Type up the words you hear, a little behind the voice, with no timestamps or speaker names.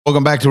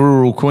Welcome back to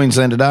Rural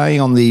Queensland today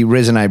on the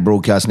Resonate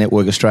Broadcast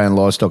Network. Australian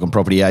Livestock and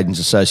Property Agents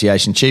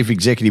Association Chief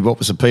Executive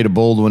Officer Peter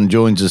Baldwin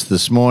joins us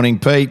this morning.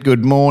 Pete,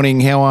 good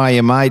morning. How are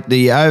you, mate?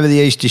 Over the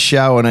Easter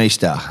show on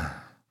Easter.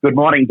 Good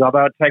morning,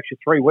 Dobbo. It takes you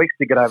 3 weeks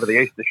to get over the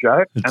Easter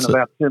show and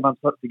about 2 months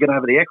to get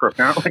over the Ekka,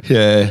 apparently.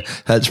 Yeah,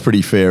 that's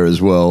pretty fair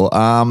as well.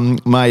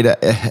 Mate,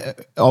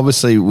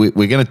 obviously we're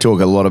going to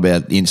talk a lot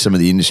about some of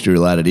the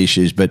industry-related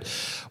issues, but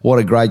what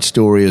a great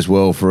story as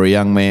well for a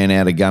young man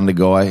out of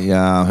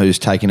Gundagai who's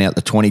taken out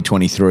the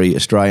 2023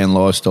 Australian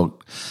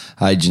Livestock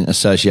Agent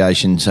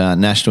Association's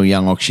National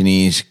Young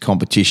Auctioneers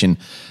competition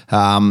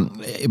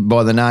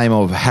by the name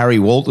of Harry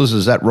Walters.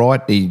 Is that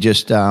right? He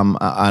just an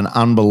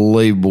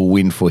unbelievable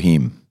win for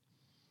him.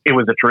 It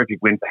was a terrific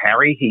win for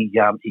Harry. He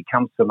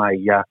comes from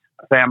a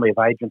family of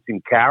agents in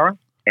Cowra,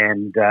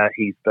 and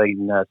he's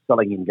been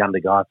selling in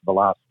Gundagai for the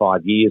last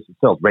 5 years. He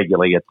sells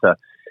regularly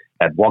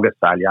at Wagga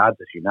Sale Yards.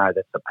 As you know,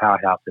 that's a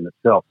powerhouse in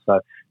itself.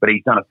 But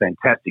he's done a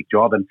fantastic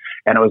job, and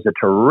it was a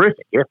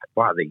terrific effort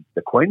by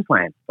the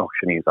Queensland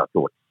auctioneers, I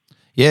thought.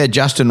 Yeah,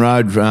 Justin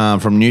Rode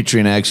from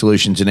Nutrient Ag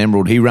Solutions in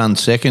Emerald, he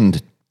runs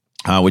second,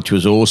 which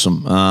was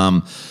awesome.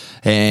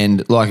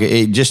 And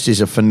it just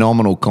is a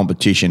phenomenal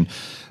competition.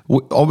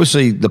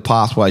 Obviously, the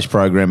Pathways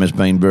program has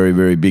been very,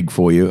 very big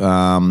for you.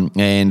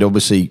 And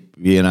obviously,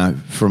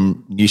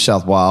 from New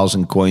South Wales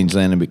and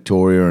Queensland and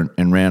Victoria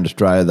and around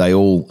Australia, they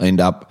all end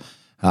up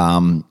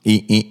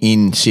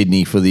in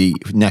Sydney for the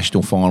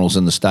national finals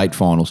and the state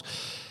finals.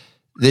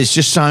 There's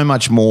just so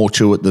much more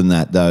to it than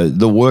that, though.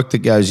 The work that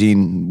goes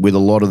in with a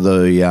lot of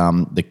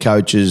the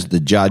coaches, the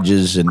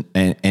judges,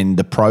 and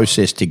the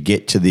process to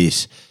get to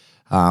this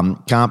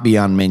can't be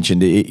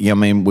unmentioned.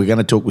 We're going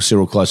to talk with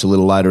Cyril Close a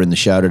little later in the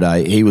show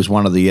today. He was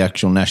one of the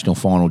actual national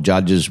final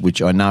judges,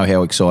 which I know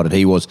how excited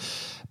he was.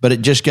 But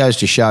it just goes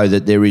to show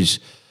that there is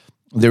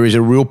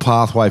a real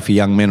pathway for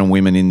young men and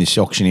women in this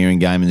auctioneering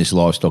game, in this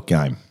livestock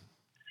game.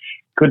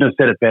 Couldn't have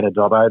said it better,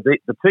 Dobbo.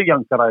 The two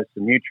young fellows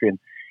from Nutrient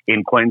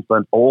in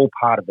Queensland, all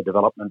part of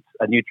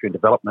a nutrient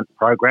development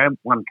program.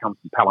 One comes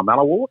from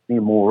Palomallawart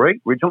near Moree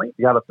originally,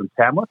 the other from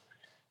Tamworth.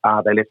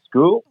 They left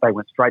school, they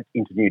went straight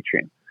into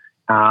Nutrient.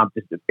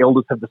 The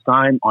elders have the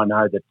same. I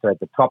know that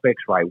the Topex,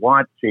 Ray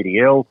White,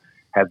 GDL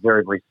have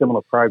very, very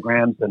similar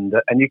programs, and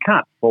you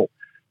can't fault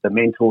the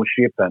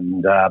mentorship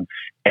and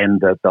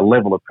the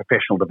level of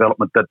professional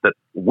development that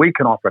we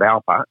can offer at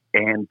ALPA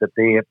and that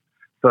their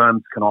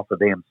firms can offer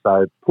them.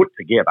 So put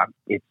together,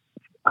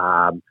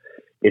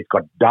 it's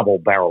got double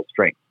barrel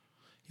strength.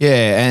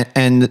 Yeah,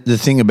 and the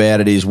thing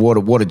about it is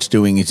what it's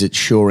doing is it's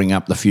shoring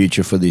up the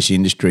future for this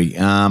industry.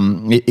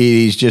 It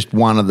is just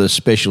one of the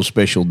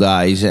special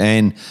days.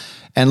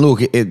 And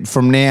look,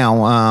 from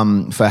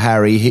now for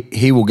Harry,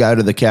 he will go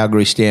to the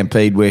Calgary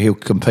Stampede where he'll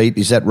compete.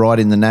 Is that right,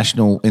 in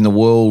the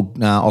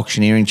World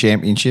Auctioneering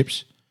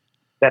Championships?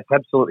 That's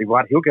absolutely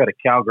right. He'll go to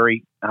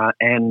Calgary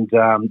and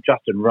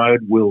Justin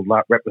Rode will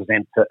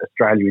represent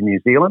Australia and New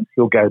Zealand.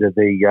 He'll go to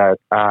the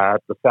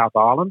South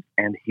Island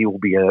and he will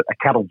be a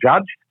cattle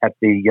judge at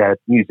the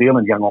New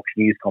Zealand Young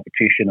Auctioneers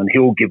competition, and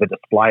he'll give a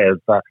display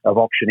of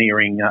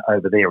auctioneering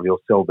over there. He'll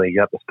sell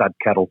the stud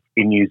cattle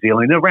in New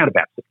Zealand around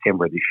about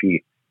September of this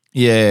year.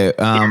 Yeah,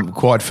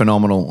 quite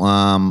phenomenal.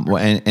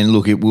 And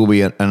look, it will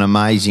be an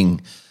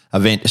amazing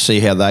event to see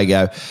how they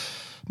go.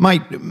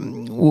 Mate,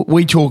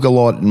 we talk a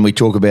lot and we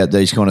talk about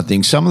these kind of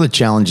things. Some of the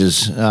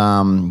challenges,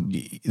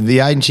 the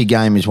agency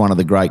game is one of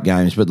the great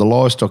games, but the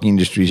livestock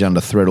industry is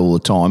under threat all the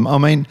time. I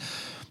mean,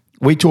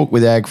 we talked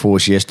with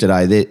AgForce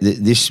yesterday.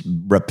 This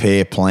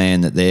repair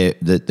plan that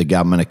the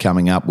government are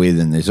coming up with,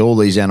 and there's all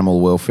these animal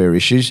welfare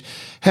issues.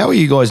 How are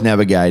you guys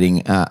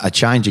navigating a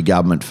change of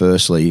government,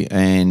 firstly,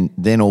 and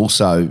then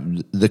also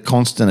the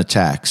constant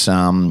attacks,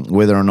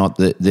 whether or not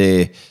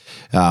they're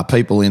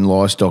people in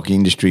livestock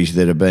industries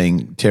that are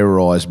being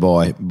terrorised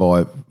by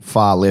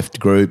far left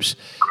groups?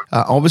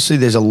 Obviously,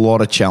 there's a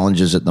lot of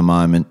challenges at the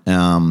moment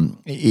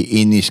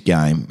in this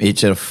game.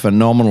 It's a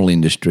phenomenal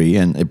industry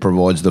and it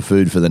provides the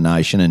food for the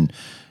nation,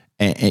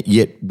 and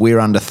yet we're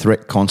under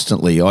threat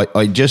constantly.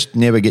 I just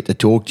never get to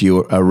talk to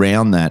you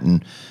around that,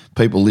 and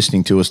people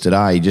listening to us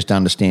today just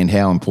understand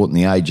how important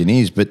the agent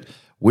is, but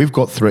we've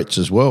got threats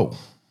as well.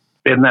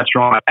 And that's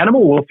right.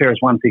 Animal welfare is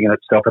one thing in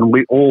itself, and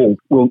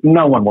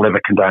no one will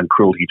ever condone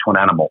cruelty to an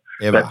animal.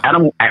 Ever. But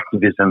animal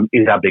activism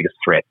is our biggest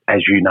threat,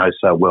 as you know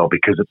so well,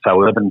 because it's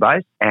so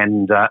urban-based.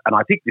 And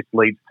I think this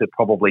leads to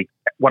probably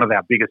one of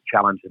our biggest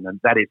challenges, and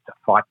that is to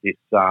fight this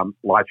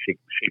live sheep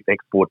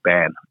export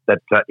ban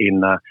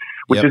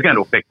which is going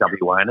to affect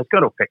WA, and it's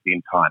going to affect the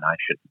entire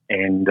nation.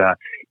 And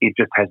it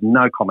just has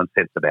no common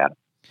sense about it,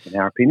 in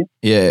our opinion.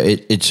 Yeah,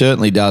 it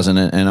certainly doesn't.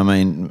 And I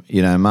mean,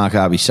 Mark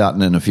Harvey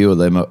Sutton and a few of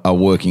them are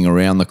working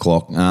around the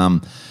clock.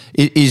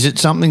 Is it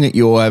something that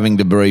you're having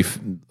to brief,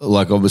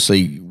 like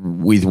obviously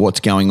with what's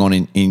going on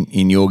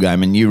in your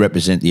game, and you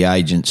represent the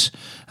agents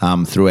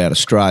throughout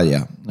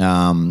Australia,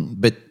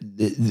 but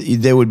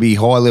there would be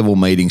high-level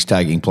meetings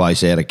taking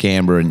place out of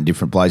Canberra and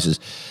different places.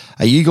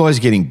 Are you guys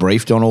getting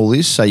briefed on all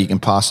this so you can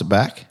pass it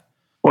back?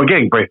 Well,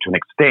 getting brief to an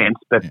extent,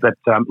 but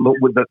look,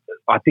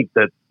 I think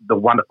that the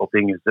wonderful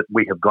thing is that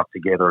we have got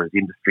together as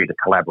industry to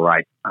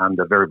collaborate.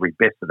 The very, very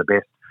best of the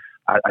best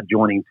are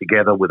joining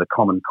together with a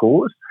common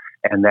cause,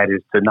 and that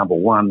is to, number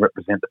one,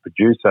 represent the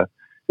producer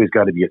who's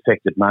going to be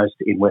affected most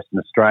in Western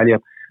Australia,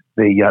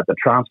 the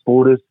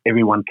transporters,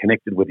 everyone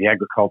connected with the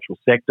agricultural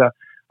sector.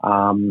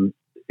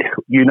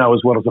 You know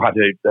as well as I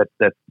do that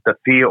the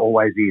fear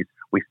always is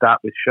we start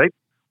with sheep.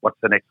 What's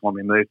the next one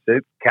we move to?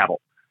 Cattle.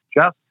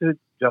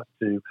 Just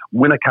to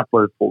win a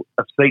couple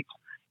of seats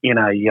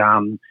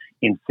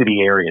in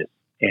city areas.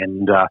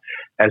 And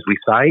as we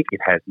say, it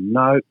has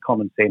no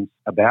common sense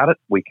about it.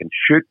 We can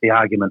shoot the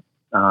argument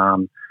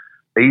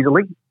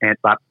easily,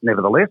 but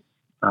nevertheless,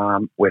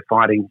 we're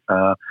fighting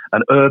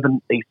an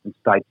urban eastern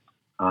states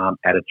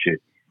attitude.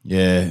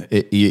 Yeah,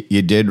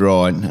 you're dead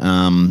right.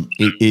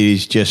 It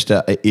is just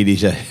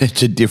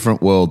it's a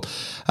different world.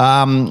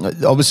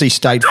 Obviously,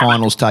 state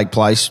finals take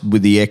place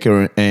with the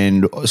ECA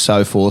and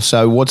so forth.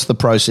 So, what's the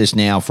process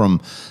now from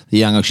the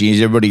young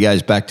auctioneers? Everybody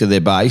goes back to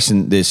their base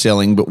and they're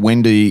selling. But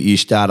when do you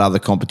start other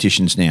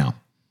competitions now?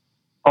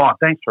 Oh,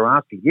 thanks for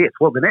asking. Yes.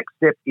 Well, the next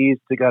step is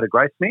to go to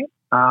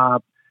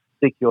Gracemere,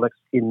 seek your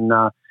in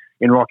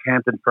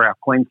Rockhampton for our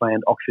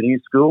Queensland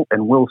Auctioneers School,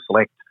 and we'll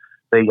select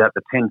the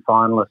 10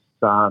 finalists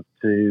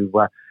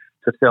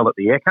to sell at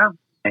the ECA,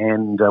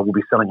 and we'll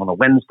be selling on a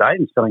Wednesday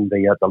and selling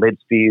the lead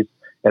spheres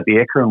at the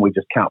ECA, and we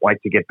just can't wait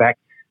to get back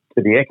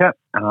to the ECA.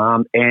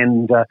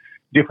 And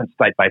different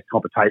state-based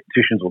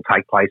competitions will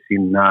take place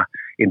in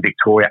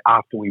Victoria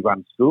after we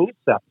run schools,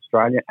 South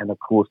Australia, and of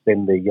course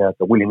then the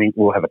William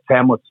Ingle will have a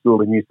Tamworth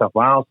school in New South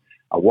Wales,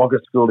 a Wagga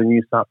school in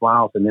New South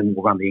Wales, and then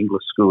we'll run the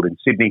English school in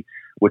Sydney,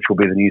 which will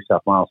be the New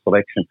South Wales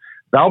selection.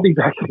 They'll be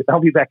back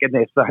in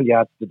their sale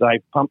yards today,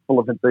 pumped full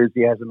of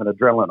enthusiasm and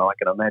adrenaline, I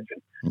can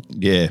imagine.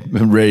 Yeah,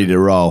 ready to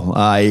roll.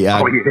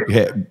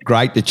 Yeah,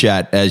 great to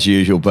chat as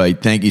usual,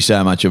 Pete. Thank you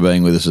so much for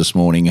being with us this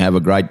morning. Have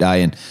a great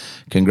day, and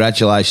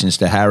congratulations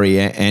to Harry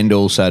and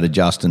also to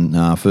Justin,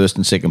 first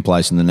and second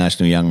place in the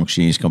National Young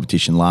Auctioneers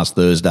competition last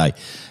Thursday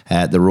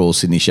at the Royal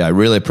Sydney Show.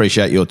 Really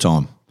appreciate your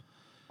time.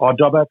 Oh,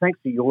 Dobbo, thanks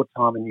for your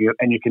time and your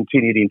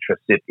continued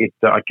interest.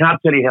 I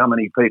can't tell you how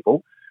many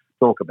people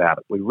talk about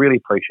it. We really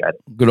appreciate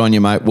it. Good on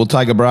you, mate. We'll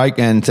take a break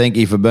and thank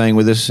you for being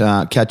with us.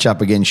 Catch up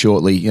again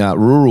shortly.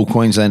 Rural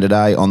Queensland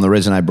Today on the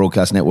Resonate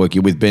Broadcast Network.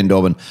 You're with Ben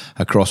Dobbin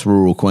across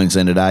Rural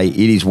Queensland Today. It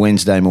is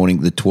Wednesday morning,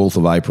 the 12th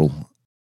of April.